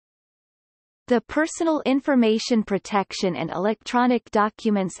The Personal Information Protection and Electronic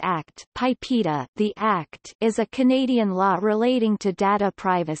Documents Act (PIPEDA), the Act, is a Canadian law relating to data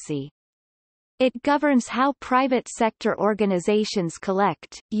privacy. It governs how private sector organizations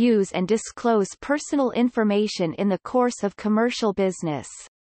collect, use and disclose personal information in the course of commercial business.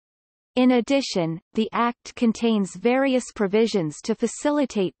 In addition, the Act contains various provisions to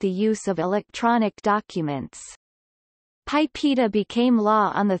facilitate the use of electronic documents. PIPEDA became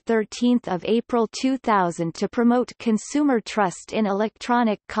law on 13 April 2000 to promote consumer trust in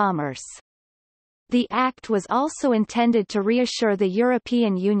electronic commerce. The Act was also intended to reassure the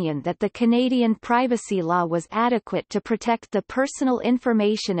European Union that the Canadian privacy law was adequate to protect the personal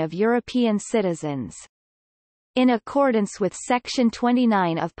information of European citizens. In accordance with Section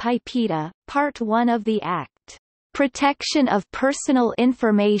 29 of PIPEDA, Part 1 of the Act, protection of personal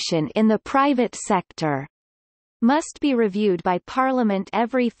information in the private sector must be reviewed by Parliament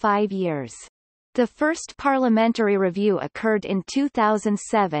every 5 years. The first parliamentary review occurred in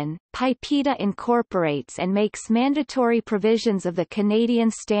 2007. PIPEDA incorporates and makes mandatory provisions of the Canadian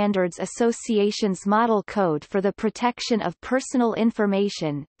Standards Association's Model Code for the Protection of Personal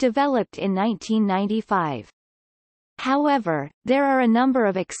Information, developed in 1995. However, there are a number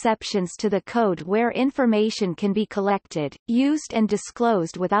of exceptions to the code where information can be collected, used and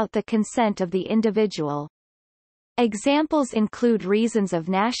disclosed without the consent of the individual. Examples include reasons of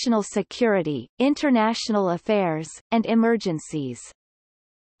national security, international affairs, and emergencies.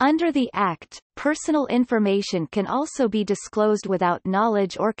 Under the Act, personal information can also be disclosed without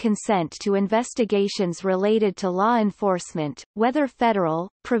knowledge or consent to investigations related to law enforcement, whether federal,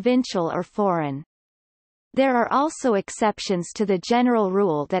 provincial or foreign. There are also exceptions to the general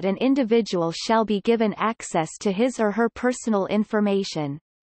rule that an individual shall be given access to his or her personal information.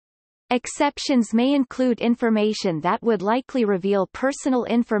 Exceptions may include information that would likely reveal personal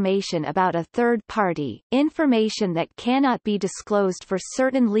information about a third party, information that cannot be disclosed for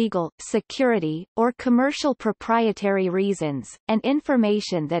certain legal, security, or commercial proprietary reasons, and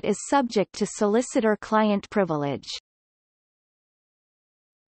information that is subject to solicitor-client privilege.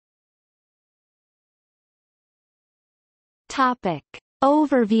 Topic.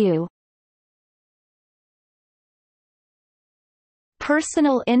 Overview.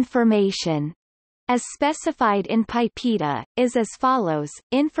 Personal information, as specified in PIPEDA, is as follows: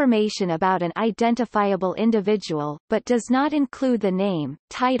 information about an identifiable individual, but does not include the name,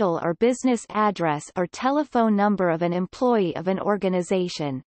 title or business address or telephone number of an employee of an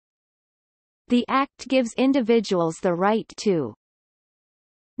organization. The Act gives individuals the right to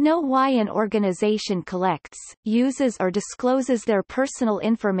know why an organization collects, uses or discloses their personal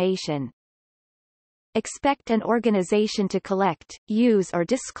information, expect an organization to collect, use or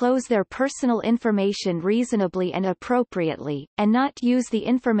disclose their personal information reasonably and appropriately, and not use the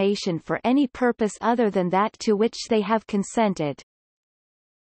information for any purpose other than that to which they have consented.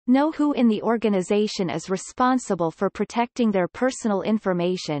 Know who in the organization is responsible for protecting their personal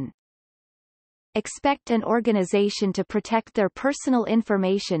information. Expect an organization to protect their personal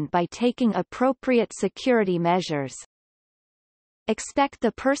information by taking appropriate security measures. Expect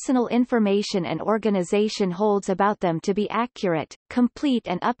the personal information an organization holds about them to be accurate, complete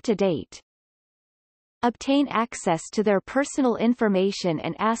and up-to-date. Obtain access to their personal information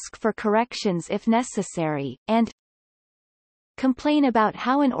and ask for corrections if necessary, and complain about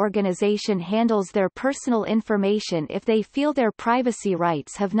how an organization handles their personal information if they feel their privacy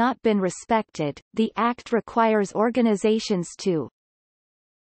rights have not been respected. The Act requires organizations to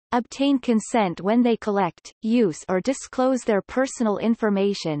obtain consent when they collect, use or disclose their personal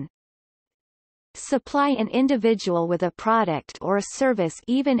information, supply an individual with a product or a service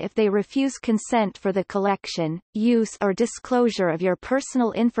even if they refuse consent for the collection, use or disclosure of your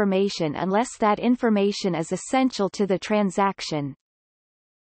personal information unless that information is essential to the transaction,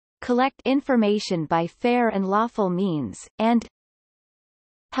 collect information by fair and lawful means, and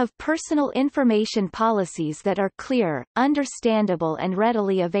have personal information policies that are clear, understandable and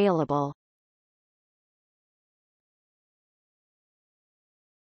readily available.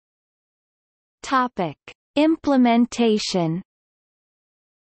 Topic. Implementation.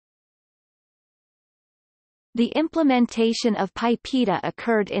 The implementation of PIPEDA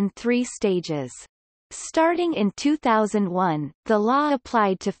occurred in 3 stages. Starting in 2001, the law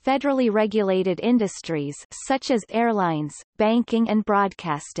applied to federally regulated industries such as airlines, banking and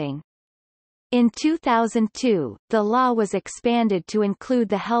broadcasting. In 2002, the law was expanded to include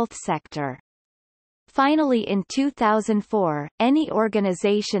the health sector. Finally in 2004, any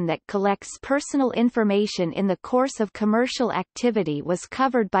organization that collects personal information in the course of commercial activity was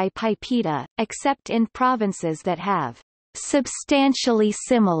covered by PIPEDA, except in provinces that have substantially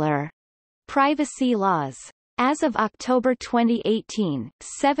similar Privacy laws. As of October 2018,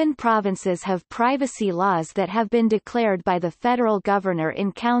 7 provinces have privacy laws that have been declared by the federal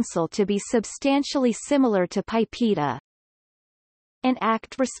governor-in-council to be substantially similar to PIPEDA. An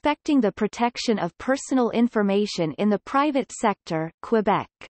Act respecting the protection of personal information in the private sector, Quebec.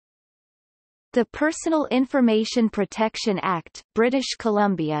 The Personal Information Protection Act, British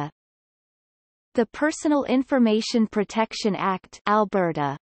Columbia. The Personal Information Protection Act,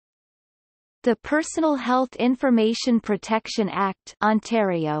 Alberta. The Personal Health Information Protection Act,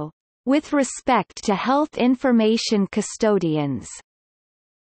 Ontario. With respect to health information custodians.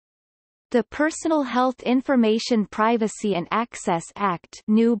 The Personal Health Information Privacy and Access Act,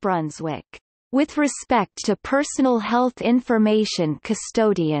 New Brunswick. With respect to personal health information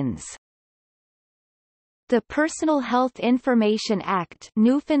custodians. The Personal Health Information Act,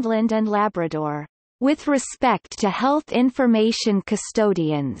 Newfoundland and Labrador. With respect to health information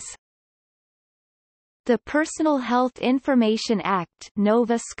custodians. The Personal Health Information Act,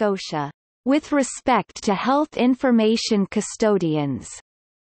 Nova Scotia. With respect to health information custodians.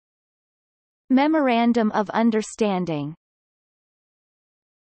 Memorandum of Understanding.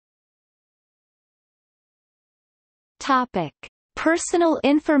 Topic: Personal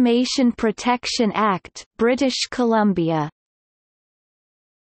Information Protection Act, British Columbia.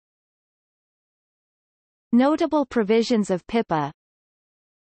 Notable provisions of PIPA.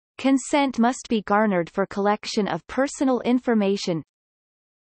 Consent must be garnered for collection of personal information.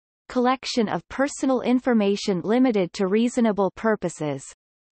 Collection of personal information limited to reasonable purposes.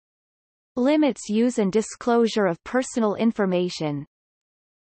 Limits use and disclosure of personal information.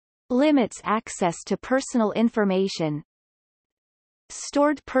 Limits access to personal information.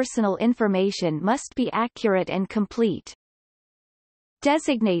 Stored personal information must be accurate and complete.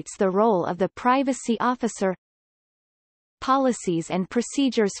 Designates the role of the privacy officer. Policies and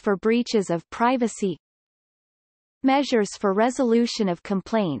procedures for breaches of privacy. Measures for resolution of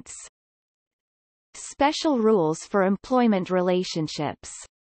complaints. Special rules for employment relationships.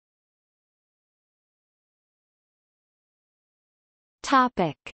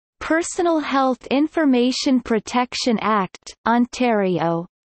 Topic: Personal Health Information Protection Act, Ontario.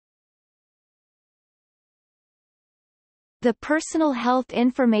 The Personal Health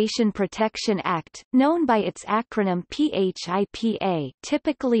Information Protection Act, known by its acronym PHIPA,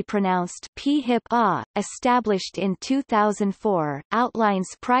 typically pronounced PHIPA, established in 2004, outlines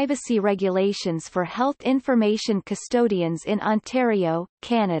privacy regulations for health information custodians in Ontario,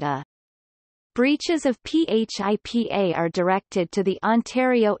 Canada. Breaches of PHIPA are directed to the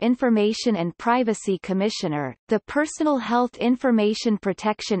Ontario Information and Privacy Commissioner. The Personal Health Information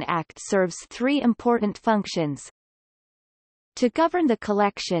Protection Act serves 3 important functions: to govern the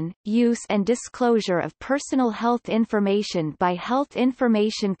collection, use and disclosure of personal health information by health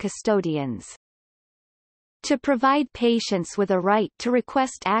information custodians. To provide patients with a right to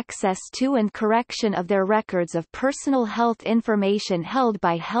request access to and correction of their records of personal health information held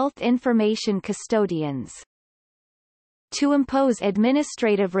by health information custodians. To impose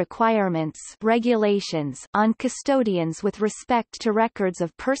administrative requirements regulations on custodians with respect to records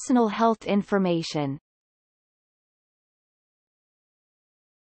of personal health information.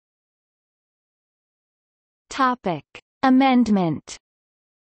 Topic: Amendment.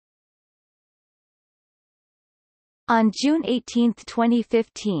 On June 18,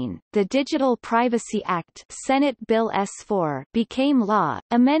 2015, the Digital Privacy Act, Senate Bill S-4, became law,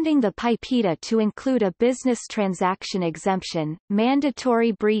 amending the PIPEDA to include a business transaction exemption,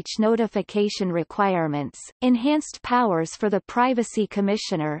 mandatory breach notification requirements, enhanced powers for the Privacy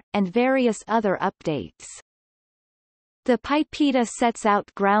Commissioner, and various other updates. The PIPEDA sets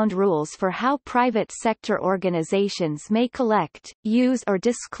out ground rules for how private sector organizations may collect, use or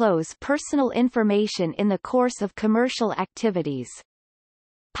disclose personal information in the course of commercial activities.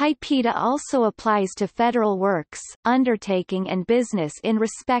 PIPEDA also applies to federal works, undertaking and business in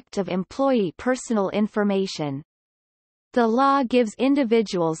respect of employee personal information. The law gives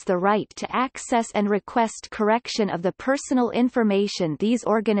individuals the right to access and request correction of the personal information these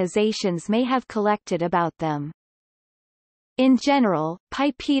organizations may have collected about them. In general,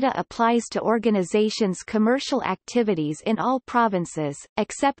 PIPEDA applies to organizations' commercial activities in all provinces,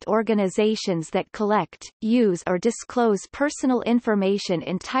 except organizations that collect, use or disclose personal information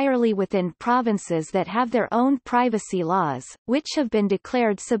entirely within provinces that have their own privacy laws, which have been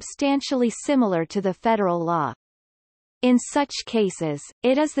declared substantially similar to the federal law. In such cases,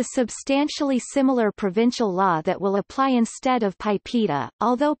 it is the substantially similar provincial law that will apply instead of PIPEDA,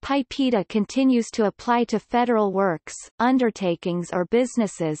 although PIPEDA continues to apply to federal works, undertakings or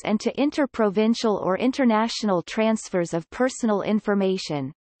businesses and to interprovincial or international transfers of personal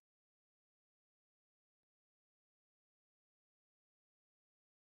information.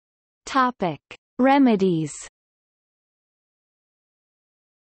 Topic: Remedies.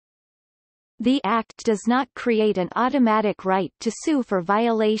 The Act does not create an automatic right to sue for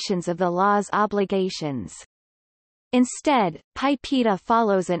violations of the law's obligations. Instead, PIPEDA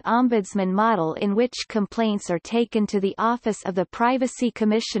follows an ombudsman model in which complaints are taken to the Office of the Privacy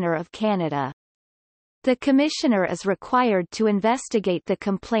Commissioner of Canada. The Commissioner is required to investigate the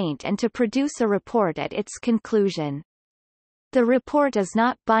complaint and to produce a report at its conclusion. The report is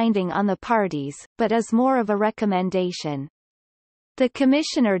not binding on the parties, but is more of a recommendation. The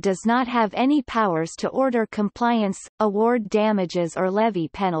Commissioner does not have any powers to order compliance, award damages or levy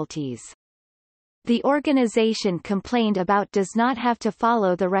penalties. The organization complained about does not have to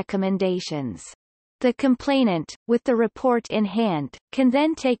follow the recommendations. The complainant, with the report in hand, can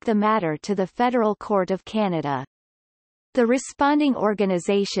then take the matter to the Federal Court of Canada. The responding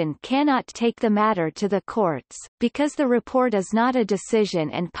organization cannot take the matter to the courts, because the report is not a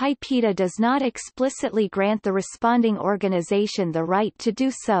decision and PIPEDA does not explicitly grant the responding organization the right to do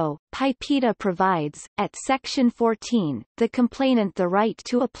so. PIPEDA provides, at Section 14, the complainant the right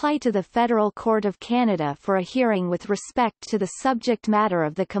to apply to the Federal Court of Canada for a hearing with respect to the subject matter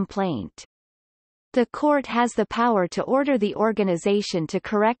of the complaint. The court has the power to order the organization to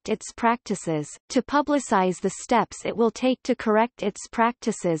correct its practices, to publicize the steps it will take to correct its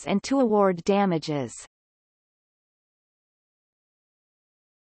practices and to award damages.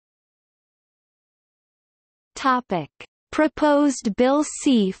 Topic: Proposed Bill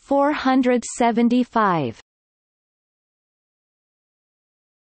C-475.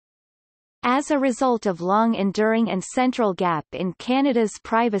 As a result of long-enduring and central gap in Canada's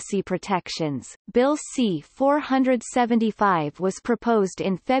privacy protections, Bill C-475 was proposed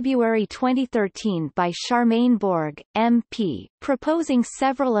in February 2013 by Charmaine Bourg, MP, proposing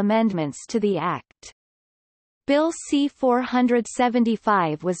several amendments to the Act. Bill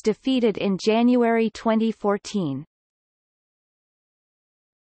C-475 was defeated in January 2014.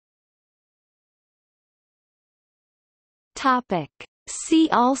 Topic. See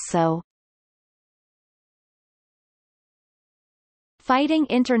also: Fighting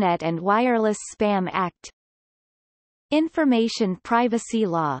Internet and Wireless Spam Act, Information Privacy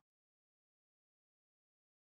Law.